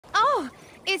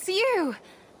it's you!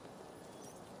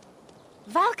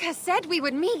 Valka said we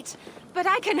would meet, but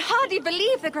I can hardly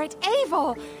believe the great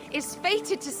Eivor is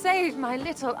fated to save my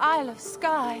little Isle of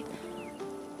Skye.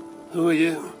 Who are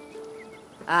you?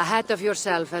 Ahead of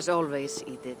yourself as always,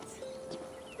 Edith.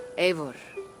 Eivor.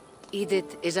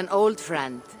 Edith is an old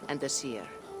friend and a seer.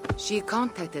 She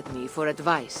contacted me for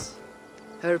advice.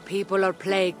 Her people are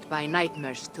plagued by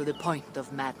nightmares to the point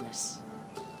of madness.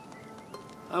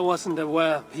 I wasn't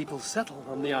aware people settled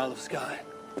on the Isle of Skye.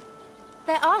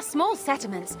 There are small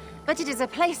settlements, but it is a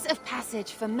place of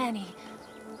passage for many,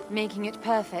 making it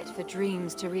perfect for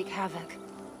dreams to wreak havoc.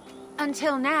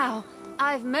 Until now,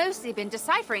 I've mostly been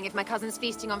deciphering if my cousin's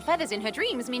feasting on feathers in her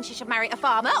dreams means she should marry a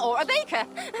farmer or a baker.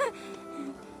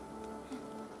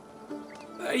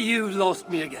 You lost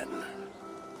me again.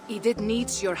 Edith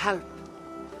needs your help.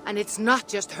 And it's not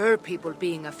just her people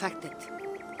being affected.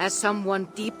 As someone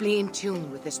deeply in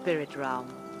tune with the spirit realm,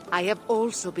 I have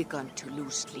also begun to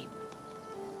lose sleep.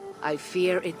 I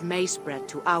fear it may spread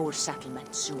to our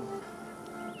settlement soon.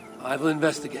 I will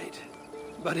investigate.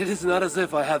 But it is not as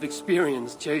if I have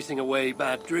experience chasing away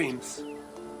bad dreams.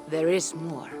 There is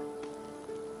more.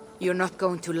 You're not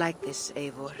going to like this,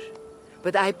 Eivor.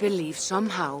 But I believe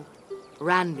somehow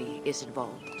Randvi is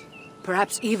involved.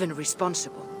 Perhaps even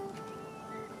responsible.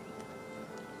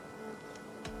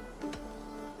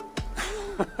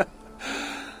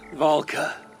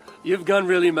 Valka, you've gone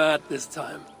really mad this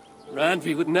time.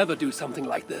 Randvi would never do something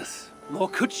like this. Nor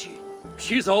could she.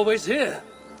 She's always here.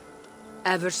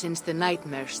 Ever since the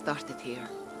nightmare started here,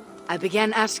 I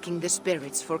began asking the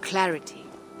spirits for clarity.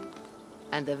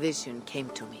 And a vision came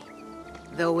to me.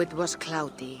 Though it was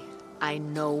cloudy, I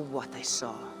know what I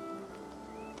saw.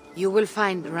 You will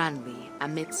find Randvi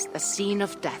amidst a scene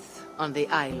of death on the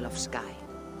Isle of Skye.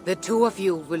 The two of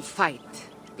you will fight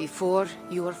before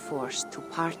you are forced to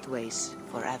part ways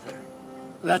forever.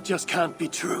 That just can't be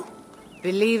true.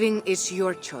 Believing is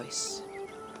your choice.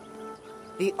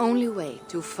 The only way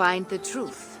to find the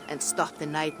truth and stop the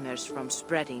nightmares from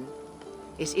spreading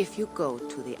is if you go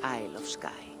to the Isle of Skye.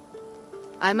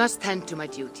 I must tend to my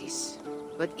duties,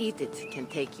 but Edith can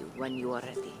take you when you are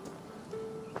ready.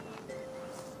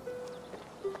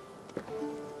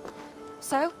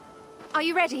 So, are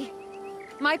you ready?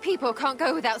 My people can't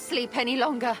go without sleep any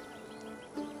longer.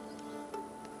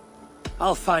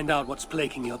 I'll find out what's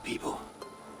plaguing your people.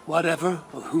 Whatever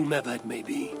or whomever it may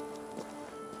be.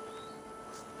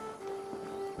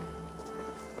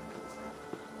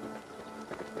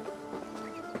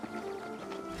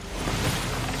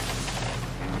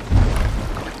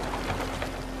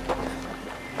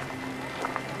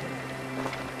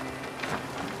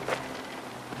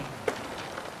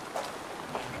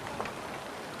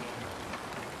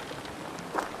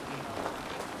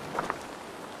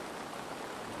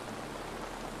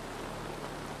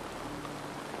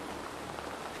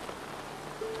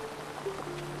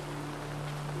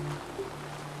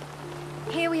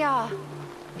 Here we are,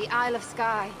 the Isle of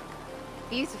Skye.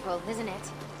 Beautiful, isn't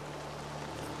it?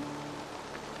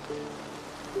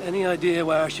 Any idea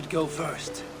where I should go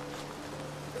first?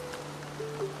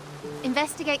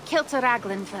 Investigate Kilter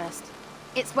Raglan first.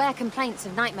 It's where complaints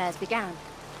of nightmares began.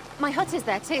 My hut is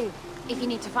there too, if you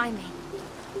need to find me.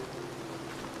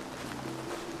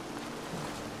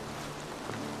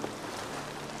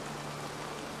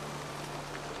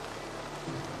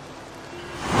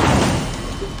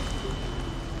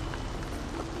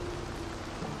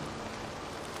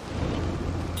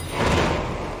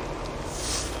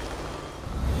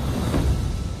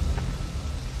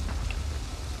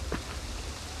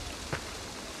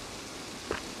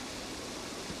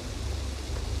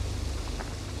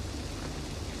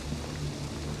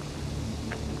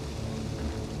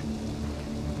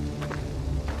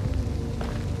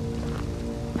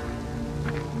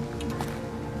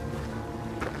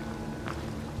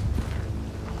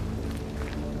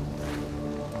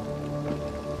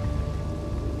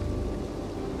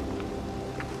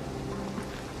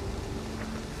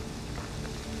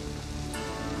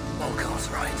 Volkar's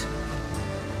right.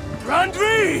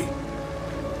 Randvi!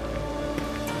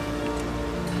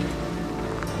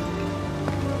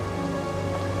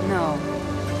 No.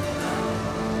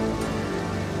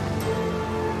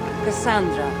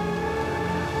 Kassandra.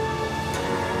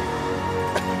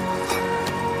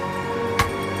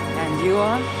 And you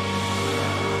are?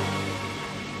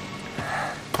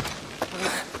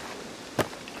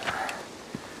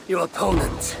 Your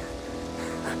opponent.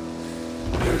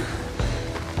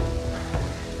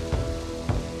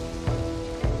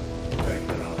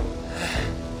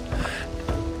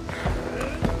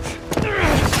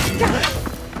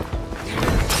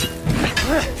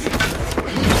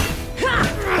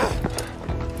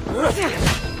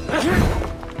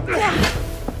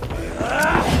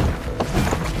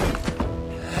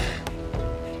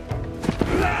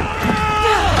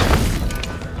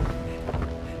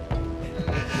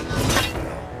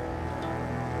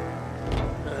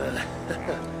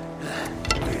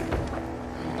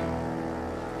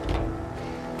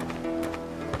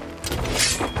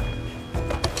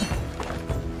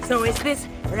 this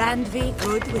Randvi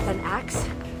good with an axe?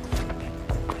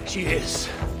 She is.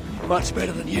 Much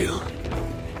better than you.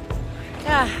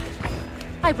 Ah,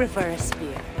 I prefer a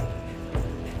spear.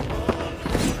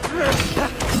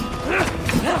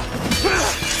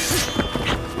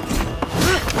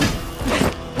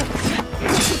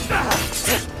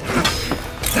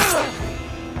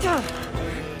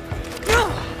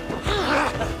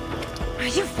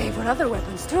 You favor other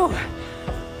weapons too.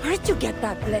 Where'd you get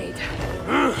that blade?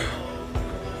 You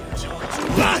talk too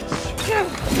much!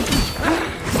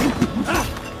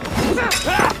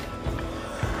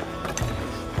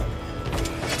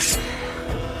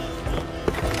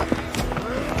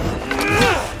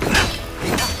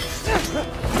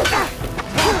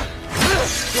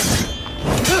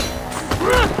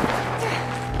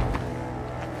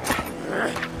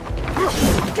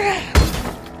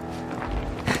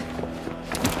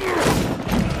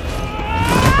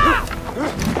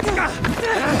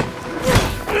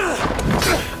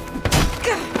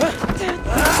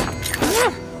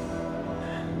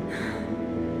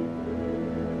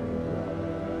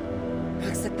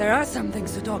 Looks like there are some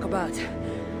things to talk about.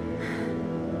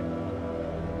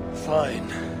 Fine.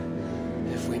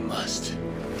 If we must.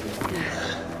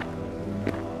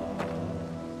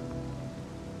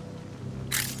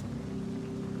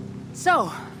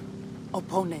 So,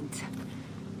 opponent,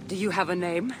 do you have a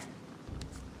name?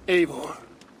 Eivor.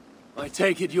 I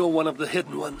take it you're one of the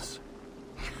hidden ones.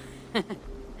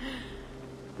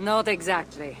 Not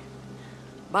exactly.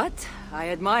 But I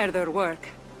admire their work.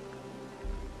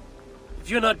 If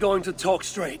you're not going to talk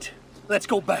straight, let's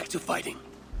go back to fighting.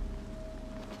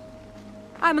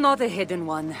 I'm not a hidden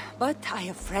one, but I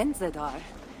have friends that are.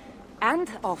 And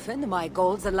often my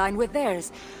goals align with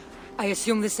theirs. I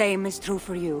assume the same is true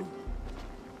for you.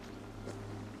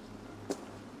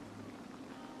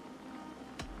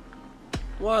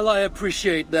 While I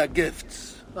appreciate their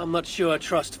gifts, I'm not sure I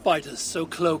trust fighters so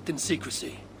cloaked in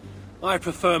secrecy. I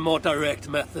prefer more direct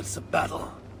methods of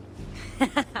battle.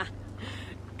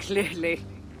 Clearly.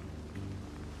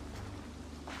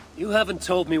 You haven't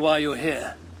told me why you're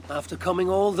here, after coming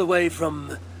all the way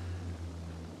from...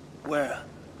 where?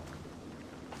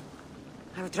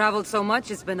 I've traveled so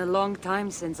much, it's been a long time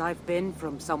since I've been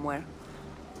from somewhere.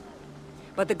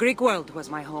 But the Greek world was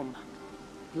my home.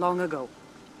 Long ago.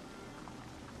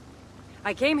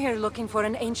 I came here looking for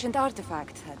an ancient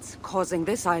artifact that's causing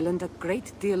this island a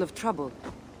great deal of trouble.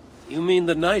 You mean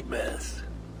the nightmares?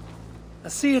 A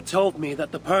seer told me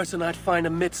that the person I'd find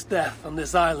amidst death on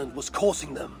this island was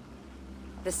causing them.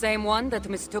 The same one that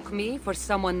mistook me for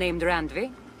someone named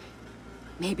Randvi?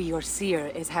 Maybe your seer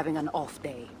is having an off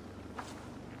day.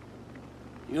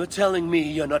 You're telling me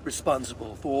you're not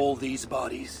responsible for all these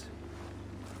bodies?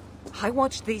 I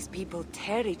watched these people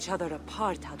tear each other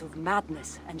apart out of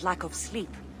madness and lack of sleep.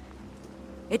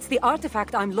 It's the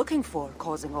artifact I'm looking for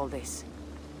causing all this.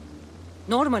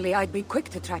 Normally I'd be quick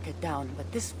to track it down,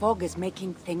 but this fog is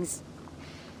making things...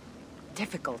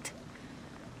 difficult.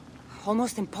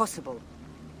 Almost impossible.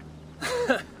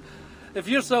 If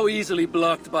you're so easily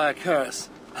blocked by a curse,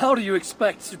 how do you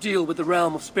expect to deal with the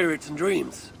realm of spirits and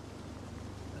dreams?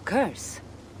 A curse?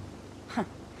 Huh.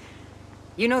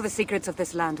 You know the secrets of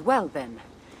this land well, then.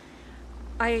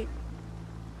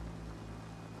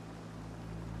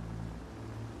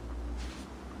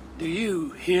 Do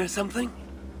you hear something?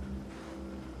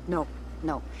 No,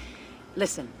 no.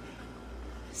 Listen.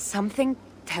 Something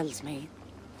tells me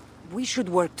we should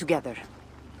work together.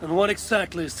 And what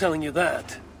exactly is telling you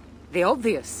that? The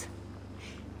obvious.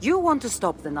 You want to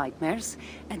stop the nightmares,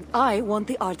 and I want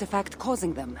the artifact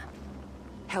causing them.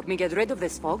 Help me get rid of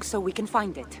this fog so we can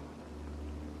find it.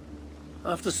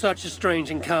 After such a strange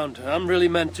encounter, I'm really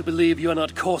meant to believe you're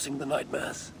not causing the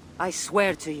nightmares. I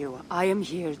swear to you, I am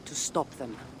here to stop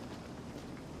them.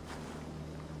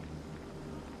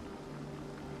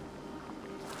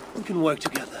 We can work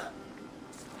together.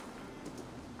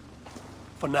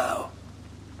 For now.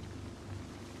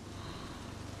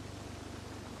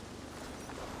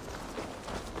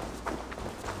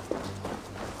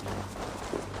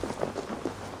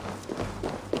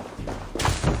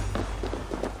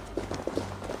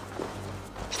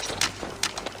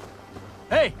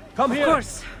 Hey, come here! Of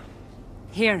course.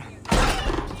 Here.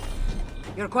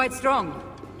 You're quite strong.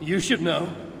 You should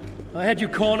know. I had you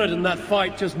cornered in that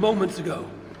fight just moments ago.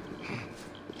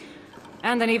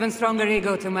 And an even stronger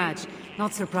ego to match.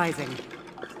 Not surprising.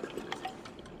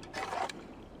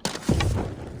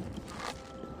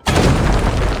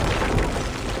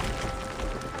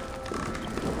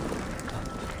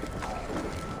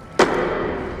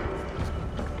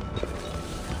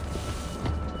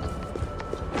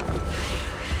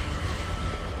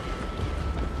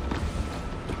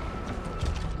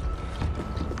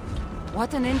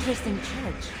 What an interesting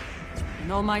church.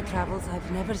 In all my travels, I've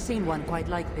never seen one quite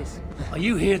like this. Are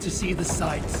you here to see the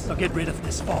sights, or get rid of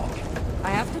this fog? I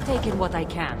have to take in what I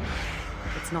can.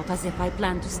 It's not as if I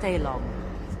plan to stay long.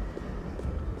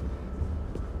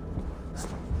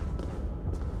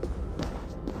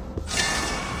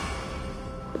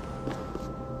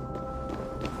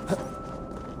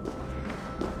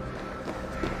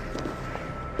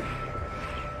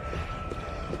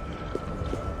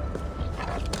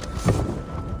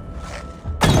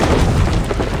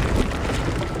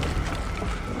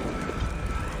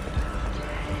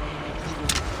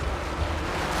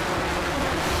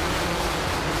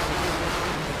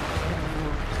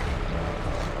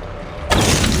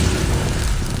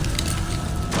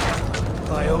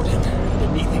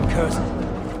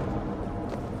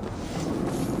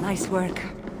 Nice work.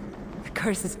 The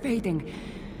curse is fading.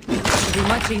 It'll be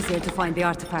much easier to find the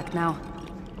artifact now.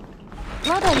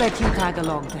 Glad I let you tag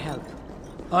along to help.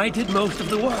 I did most of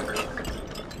the work.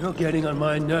 You're getting on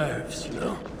my nerves, you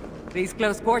know? These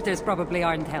close quarters probably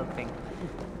aren't helping.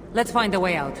 Let's find a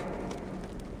way out.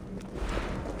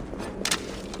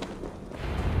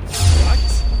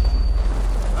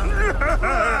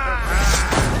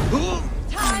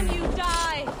 Time you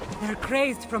die! They're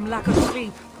crazed from lack of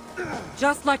sleep.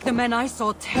 Just like the men I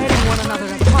saw tearing one another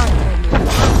apart earlier.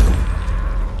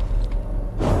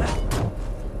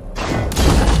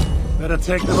 Better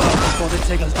take them out before they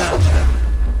take us down.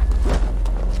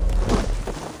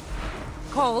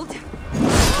 Cold?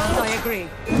 I agree.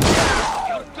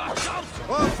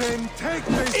 Open, take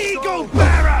this Eagle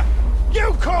Bearer!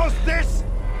 You caused this!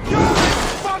 You're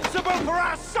responsible for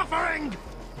our suffering!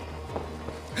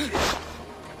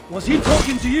 Was he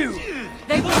talking to you?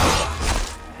 They will...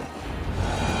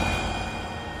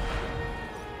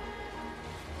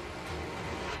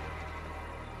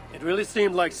 It really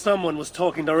seemed like someone was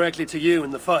talking directly to you in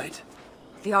the fight.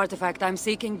 The artifact I'm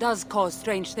seeking does cause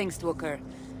strange things to occur.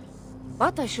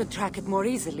 But I should track it more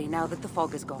easily now that the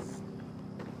fog is gone.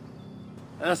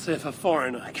 As if a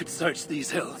foreigner could search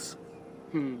these hills.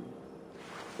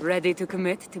 Ready to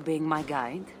commit to being my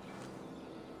guide?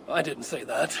 I didn't say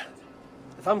that.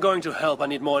 If I'm going to help, I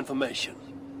need more information.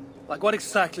 Like, what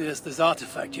exactly is this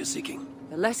artifact you're seeking?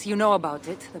 The less you know about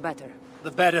it, the better.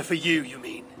 The better for you, you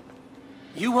mean?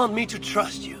 You want me to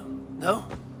trust you, no?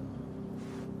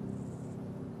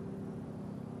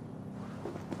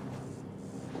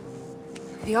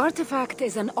 The artifact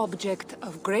is an object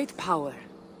of great power,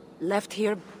 left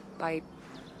here by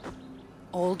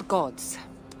old gods.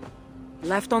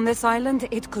 Left on this island,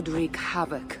 it could wreak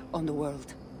havoc on the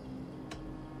world.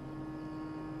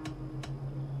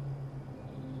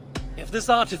 If this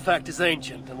artifact is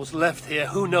ancient and was left here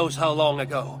who knows how long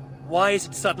ago, why is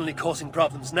it suddenly causing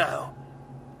problems now?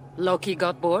 Loki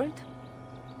got bored?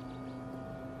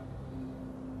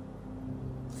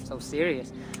 So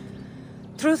serious.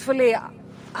 Truthfully,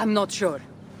 I'm not sure.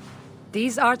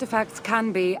 These artifacts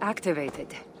can be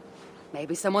activated.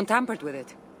 Maybe someone tampered with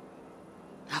it.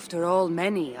 After all,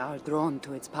 many are drawn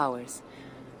to its powers.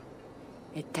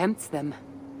 It tempts them.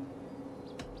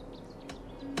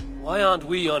 Why aren't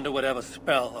we under whatever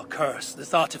spell or curse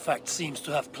this artifact seems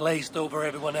to have placed over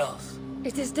everyone else?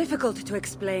 It is difficult to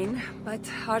explain, but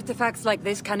artifacts like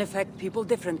this can affect people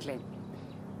differently.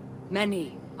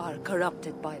 Many are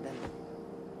corrupted by them.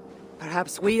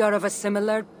 Perhaps we are of a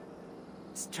similar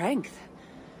strength.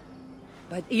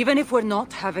 But even if we're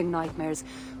not having nightmares,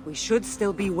 we should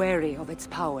still be wary of its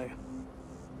power.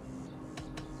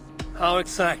 How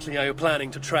exactly are you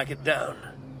planning to track it down?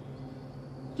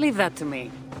 Leave that to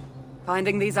me.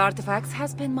 Finding these artifacts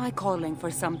has been my calling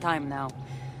for some time now.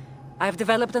 I've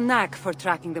developed a knack for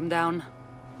tracking them down.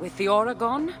 With the aura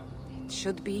gone, it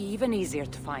should be even easier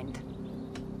to find.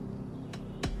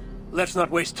 Let's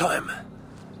not waste time.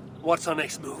 What's our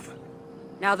next move?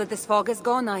 Now that this fog is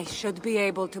gone, I should be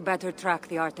able to better track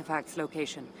the artifact's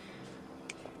location.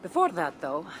 Before that,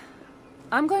 though,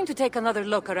 I'm going to take another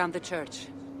look around the church.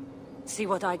 See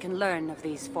what I can learn of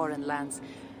these foreign lands.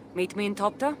 Meet me in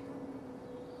Topta?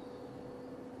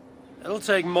 It'll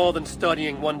take more than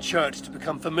studying one church to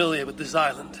become familiar with this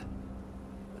island.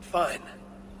 But fine.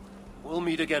 We'll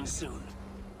meet again soon.